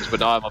my legs, but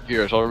now I'm up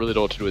here, so I don't really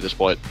know what to do at this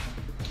point.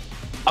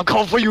 I'm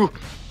coming for you.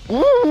 Do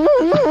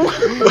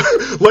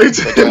I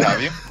Leighton.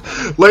 have you?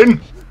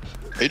 Leighton.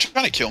 Are you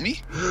trying to kill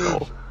me?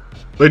 No.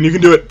 Leighton, you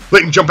can do it.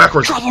 Leighton, jump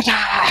backwards. Kick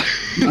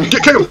him,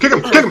 kick him, kick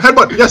him,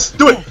 headbutt. Yes,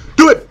 do it,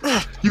 do it.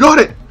 You got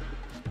it.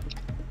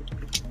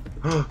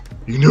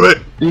 You can do it.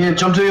 Ian,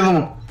 jump to the other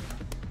one.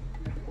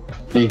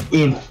 Hey,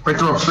 Ian, break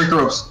the ropes, break the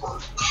ropes.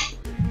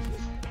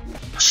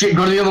 Shit,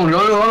 go to the other one, go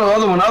to the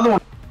other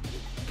one.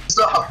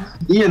 Stop.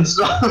 Ian,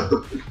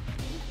 stop.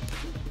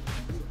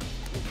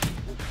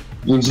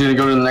 Ian's gonna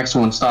go to the next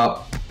one,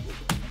 stop.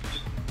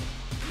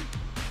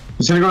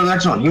 He's gonna go to the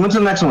next one. He went to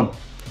the next one.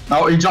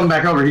 Oh, he jumped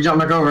back over,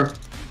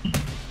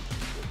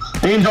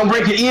 Ian, don't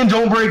break it, Ian,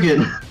 don't break it.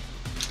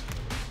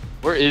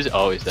 Where is?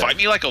 Oh, he's there. Fight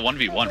me like a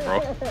 1v1, bro.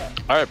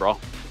 All right, bro.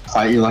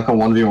 Fight you like a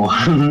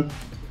 1v1.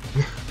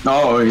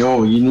 Oh,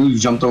 yo, you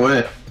jumped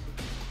away.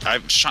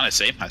 I'm just trying to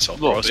save myself,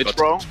 Little bro. I was bitch,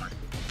 about to-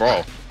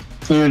 Bro.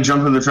 Ian,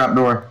 jump in the trap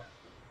door.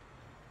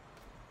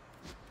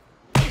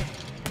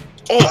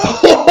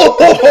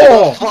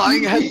 Oh!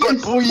 Flying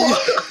headbutt, boy.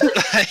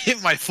 I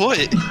hit my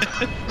foot.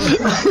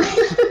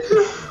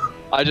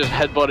 I just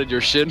headbutted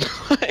your shin.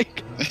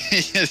 Like,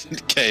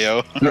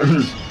 KO.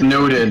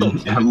 Noted.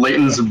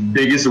 Leighton's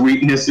biggest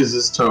weakness is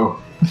his toe.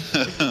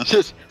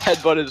 just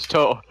headbutted his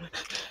toe.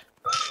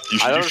 You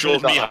I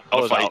showed really me thought how that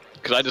to was fight. out,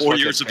 'cause I just 4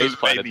 went years to of face MMA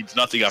planted. means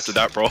nothing after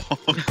that, bro.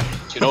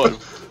 You know what?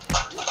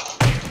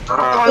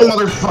 Oh,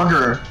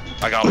 motherfucker!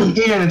 I got him.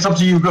 Ian, it's up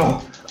to you,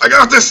 go. I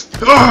got this.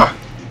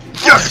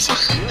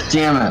 Yes.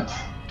 Damn it.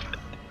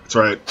 That's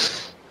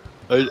right.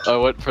 I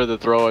went for the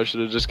throw. I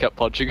should have just kept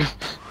punching him.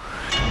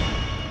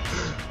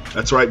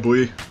 That's right,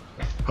 boy.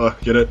 Huh?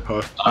 Get it?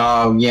 Huh?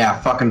 Oh, yeah,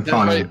 fucking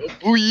funny.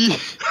 Ooh.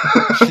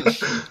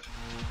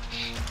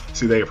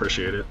 See, they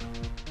appreciate it.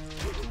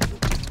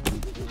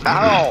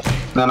 Ow!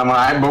 Then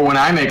when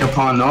I make a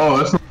pun, no,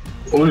 that's not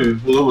funny.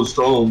 Well, that was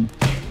dumb.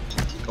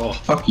 Oh.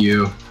 Fuck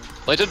you.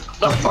 Leighton,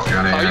 Fuck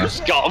out of are here. you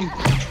scum?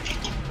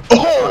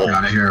 Fuck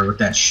out of here with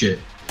that shit.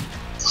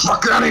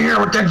 Fuck out of here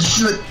with that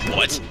shit.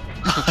 What?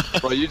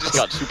 Bro, you just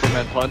got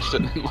Superman punched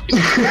and then, like,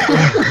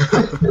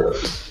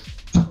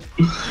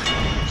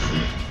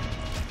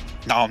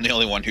 Now I'm the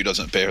only one who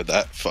doesn't bear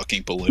that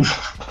fucking balloon.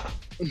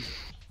 you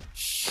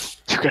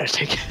gotta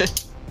take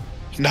it.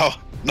 No,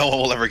 no one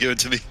will ever give it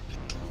to me.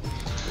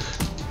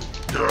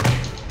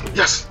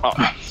 Yes. Oh,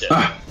 shit.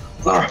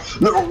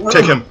 No,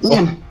 Take him.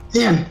 Ian,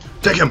 Ian.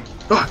 Take him.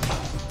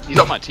 He's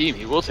on my team.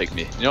 He will take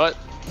me. You know what?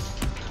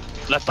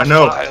 Let the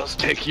files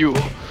take you.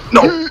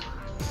 No.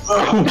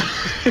 No.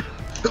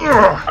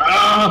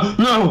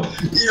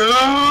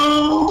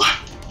 No.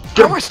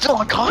 We're still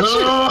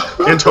unconscious.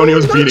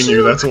 Antonio's beating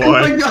you. That's why.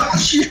 Oh my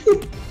gosh.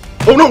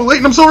 Oh no,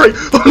 Leighton, I'm sorry!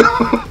 Oh no!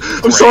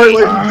 I'm sorry,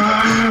 Leighton!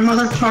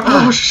 Motherfucker!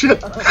 Oh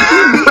shit!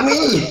 You beat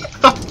me!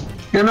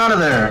 Get him out of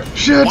there!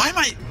 Shit! Why am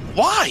I?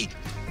 Why?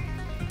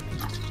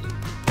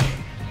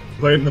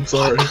 Leighton, I'm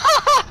sorry.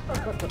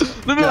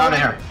 No, Get out of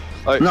here!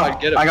 No, I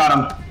get it. I got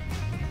him.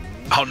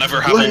 I'll never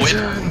have a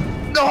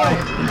win. No!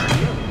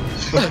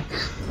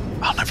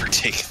 I'll never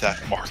take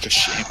that mark of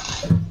shame.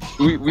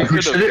 We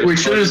should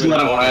have just let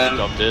him win.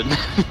 Jumped in.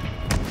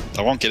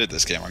 I won't get it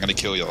this game. I'm gonna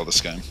kill y'all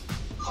this game.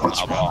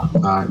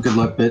 Good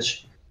luck,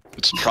 bitch.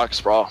 It's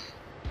trucks, bro.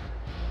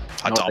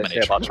 I know what they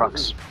say dominate about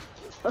trucks.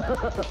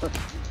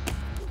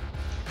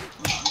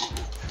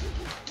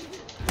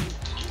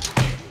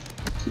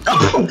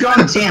 Oh,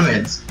 god damn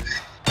it!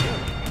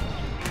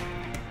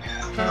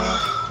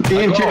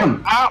 Ian, kick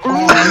him! Oh,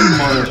 you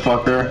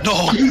motherfucker!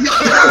 No!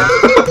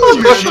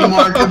 You're the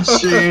mark of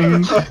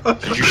shame.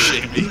 Did you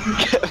shame me?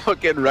 Get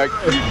fucking wrecked.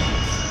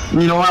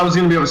 You know, I was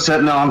gonna be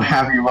upset. Now I'm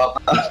happy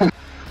about that.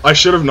 I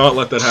should have not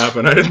let that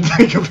happen. I didn't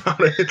think about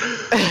it.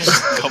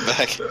 Come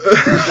back.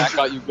 That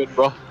got you good,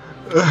 bro.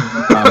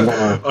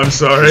 I'm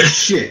sorry.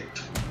 Shit.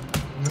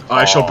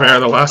 I shall bear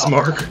the last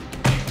mark.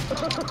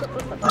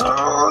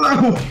 Oh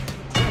no!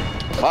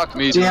 Fuck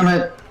me. Damn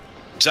it!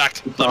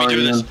 Zach, let me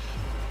do this.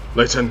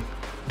 Leighton.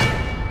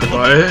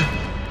 Goodbye.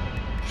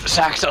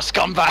 Zach's a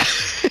scumbag.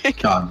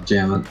 God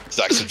damn it!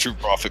 Zach's a true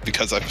prophet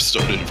because I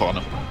bestowed it upon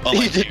him.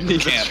 He didn't you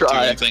even can't try. do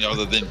anything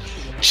other than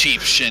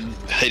cheap shin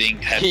hitting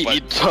He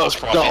headbutt. took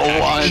the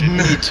one.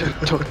 He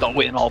took the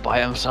win all by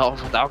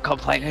himself without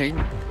complaining.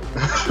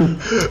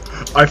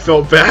 I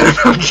felt bad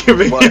about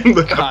giving What him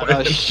the kind of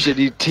win.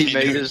 shitty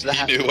teammate is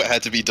that? He knew what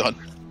had to be done.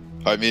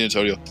 Alright, me and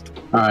Antonio.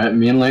 Alright,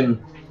 me and Leighton.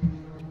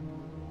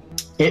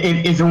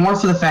 If it weren't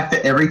for the fact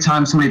that every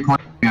time somebody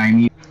pointed at me, I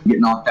need to get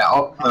knocked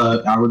out,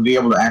 I would be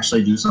able to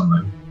actually do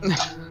something.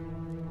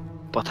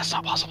 But that's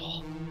not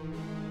possible.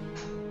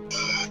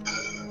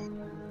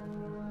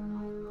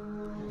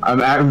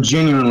 I'm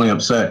genuinely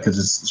upset because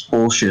it's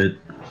bullshit.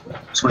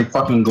 So many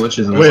fucking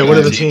glitches in this Wait, what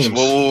are game. the teams?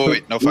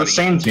 Wait, no fighting.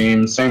 Same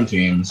teams, same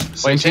teams.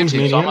 Wait, same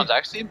team. me So I'm and on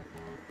Zach's team?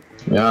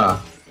 Yeah.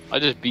 I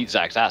just beat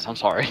Zach's ass. I'm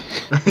sorry.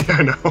 Yeah,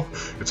 I know.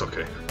 It's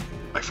okay.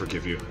 I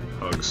forgive you.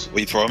 Hugs.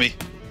 Will you throw me?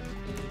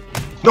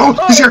 No!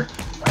 He's here!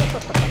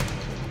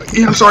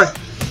 Ian, I'm sorry.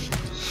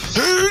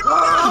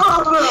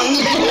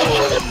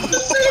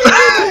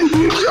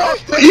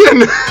 Ian!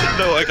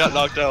 No, I got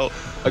knocked out.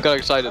 I got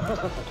excited.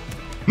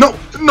 No!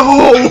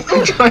 No!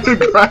 I'm trying to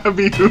grab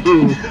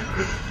you!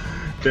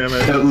 Damn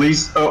it. At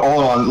least, hold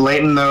on,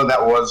 Leighton, though,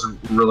 that was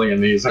really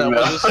amazing.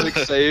 That was a sick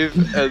save,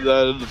 and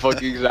then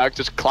fucking Zach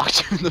just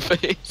clocked you in the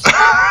face.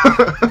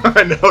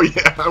 I know,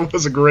 yeah, that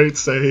was a great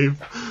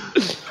save.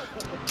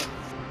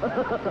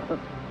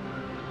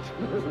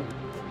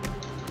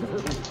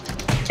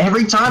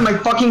 Every time my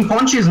fucking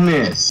punches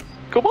miss.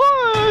 Come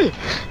on!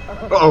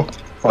 Uh-oh.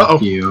 Fuck Uh-oh.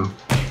 you.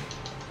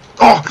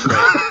 Oh!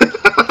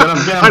 Get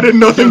him. I did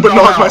nothing but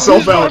knock out.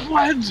 myself out. Oh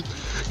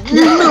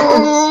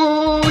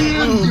No!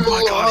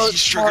 my god,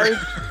 he's triggered.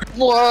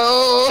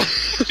 Whoa! What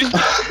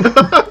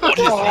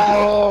is it?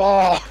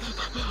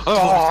 Do I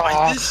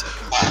fight this?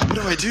 What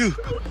do I do?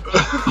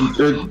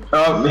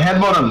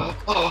 Headbutt him.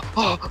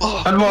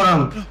 Headbutt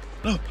him.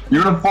 No.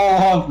 You're gonna fall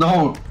off.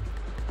 No.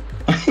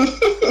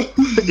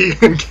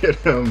 Ian, get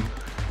him.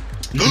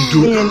 You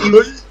can do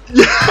it.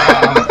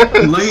 Yeah.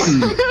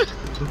 Leighton.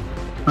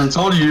 I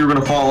told you were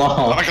gonna fall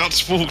off. I got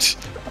spooked.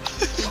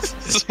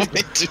 This is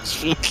way too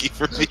spooky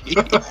for me.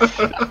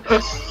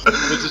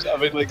 I'm just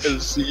having like a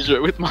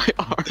seizure with my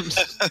arms.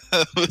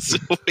 This is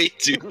way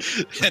too.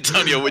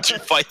 Antonio, would you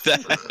fight that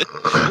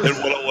in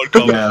one-on-one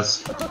combat?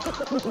 Yes.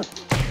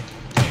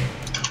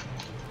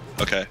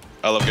 Okay,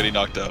 I love getting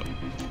knocked out.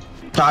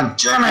 God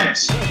damn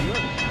it!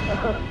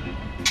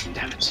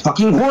 Damn it.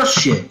 Fucking horse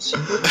shit.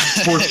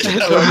 Horse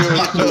shit.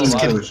 Fucking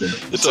horse shit.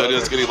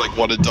 Antonio's getting like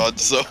one and done,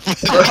 so.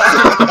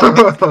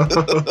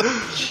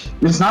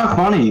 It's not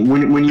funny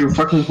when you're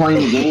fucking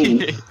playing the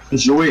game.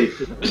 Enjoy it.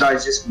 You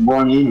guys just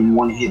run in and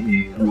one hit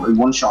me,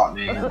 one shot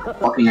me.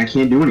 Fucking, I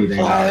can't do anything.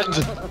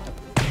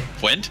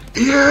 When?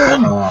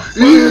 Ian! Fuck.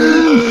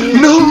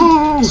 Ian!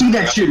 No! See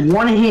that shit?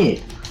 One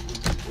hit.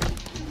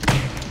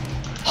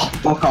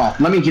 Fuck off.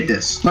 Let me get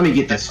this. Let me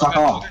get this. Fuck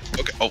off.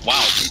 Okay. Oh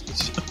wow.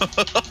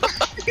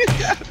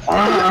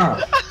 Ah.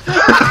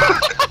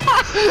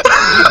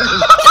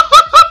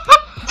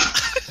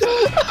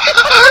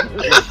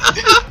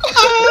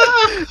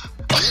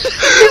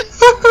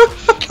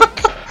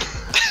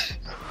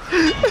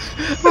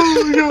 Oh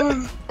my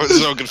god. I'm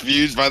so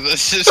confused by the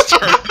sister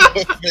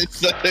movements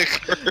that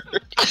occurred.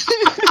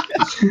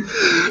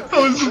 That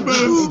was the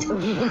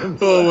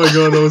best. Oh my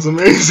god, that was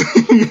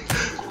amazing.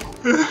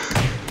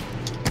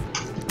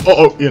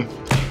 Oh, Ian.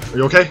 Are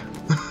you okay?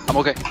 I'm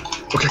okay.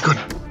 Okay, good.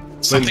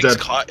 Something's dead.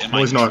 caught in No, my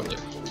he's not.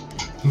 controller.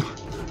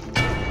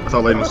 I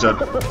thought Leighton was dead.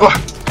 Oh!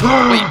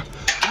 Wait,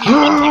 give me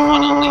one thing,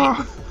 one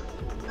only.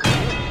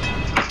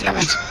 Damn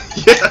it.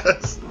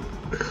 Yes!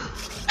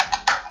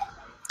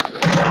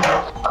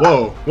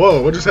 Whoa,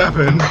 whoa, what just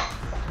happened?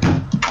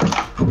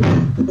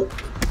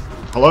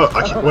 Hello?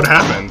 What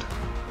happened?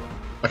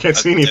 I can't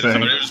see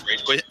anything.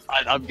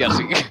 I'm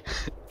guessing.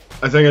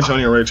 I think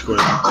Antonio rage quit.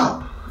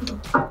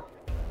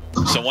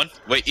 Someone?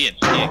 Wait, Ian.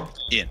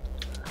 Ian.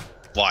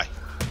 Why?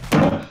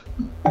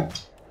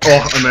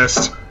 Oh, I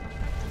missed.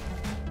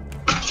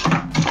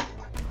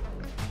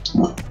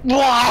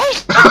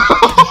 What?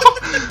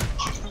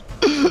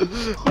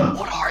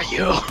 What are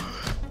you?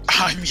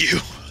 I'm you.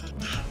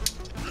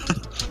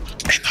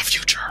 In the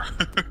future.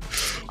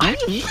 I'm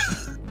me.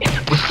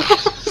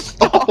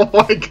 Oh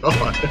my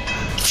god.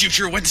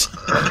 Future wins.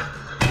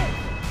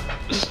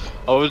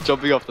 I was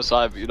jumping off the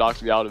side, but you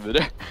knocked me out of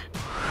midair.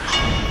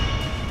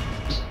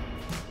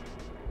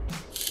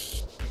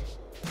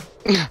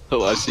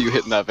 Oh, I see you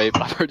hitting that vape.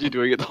 I've heard you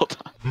doing it the whole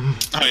time.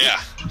 Oh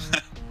yeah.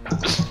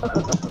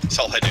 That's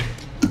all I do.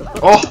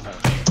 Oh!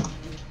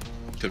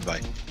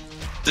 Goodbye.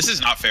 This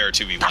is not fair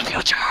 2v1. The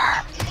future.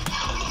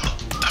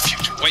 The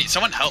future. Wait,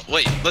 someone help.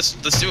 Wait, let's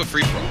do a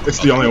free for all. It's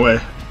the only way.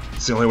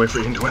 It's the only way for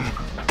Ian to win.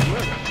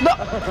 No.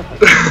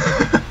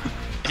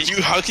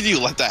 How can you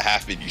let that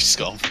happen, you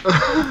scum?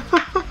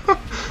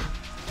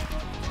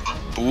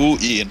 Boo,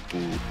 Ian,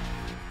 boo.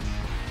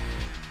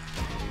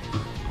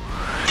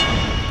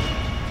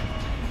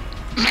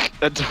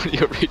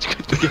 Antonio rage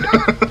quit again.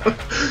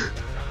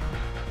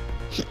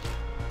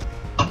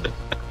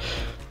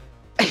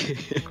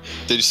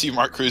 Did you see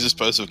Mark Cruz's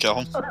post of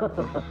Callum?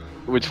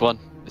 Which one?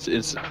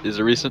 Is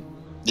it recent?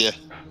 Yeah.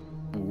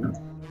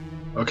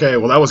 Okay,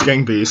 well that was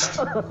Gang Beast.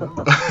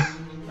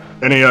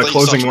 Any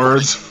closing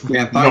words?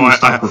 Yeah, I thought you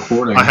stopped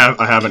recording. I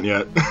haven't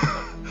yet.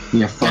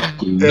 Yeah,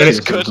 fuck you. It's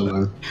good.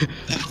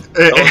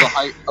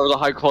 That was a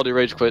high quality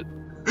rage quit.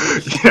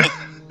 Yeah.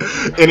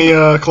 Any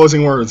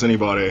closing words,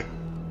 anybody?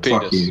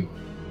 Penis. Fuck you.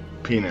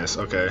 Penis,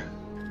 okay.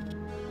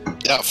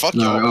 Yeah, fuck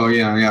No,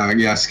 you. oh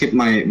yeah. Skip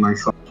my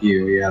fuck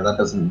you. Yeah, that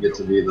doesn't get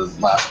to be the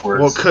last words.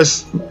 Well,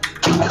 because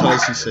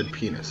he said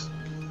penis.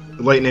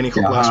 Leighton, any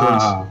last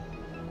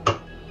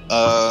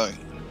words?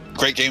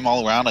 Great game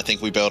all around. I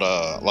think we built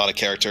a lot of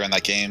character in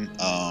that game.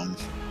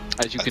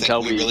 As you can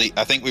tell,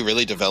 I think we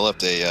really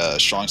developed a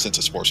strong sense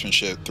of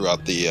sportsmanship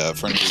throughout the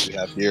friendlies we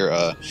have here.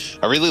 I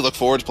really look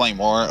forward to playing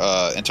more.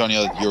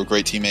 Antonio, you're a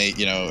great teammate.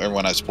 You know,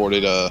 everyone I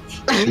supported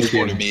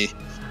supported me.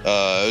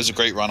 It was a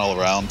great run all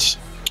around.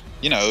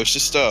 You know, it was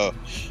just a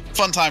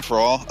fun time for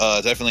all.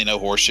 Definitely no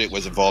horseshit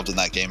was involved in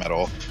that game at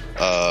all.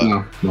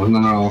 No.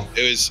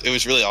 It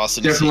was really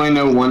awesome. Definitely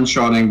no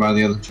one-shotting by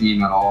the other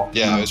team at all.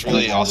 Yeah, no, it was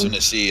really awesome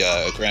to see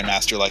a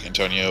grandmaster like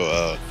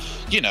Antonio,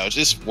 you know,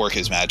 just work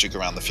his magic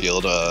around the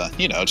field.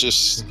 You know,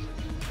 just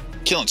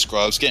killing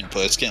scrubs, getting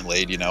puts, getting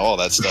laid, you know, all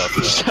that stuff.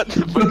 Shut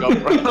the fuck up,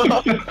 bro.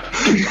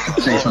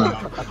 Thanks, man.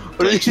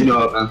 You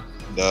know it, man.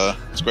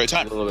 It's a great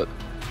time. A little bit.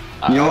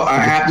 You know, I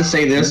have to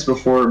say this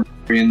before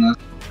doing this.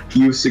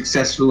 You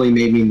successfully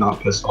made me not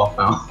pissed off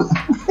now.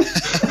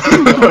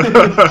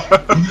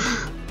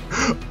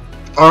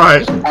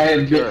 Alright.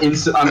 I'm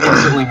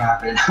instantly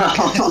happy.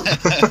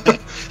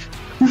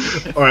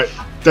 Alright.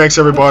 Thanks,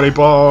 everybody.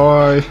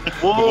 Bye.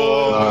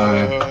 Whoa.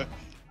 Bye.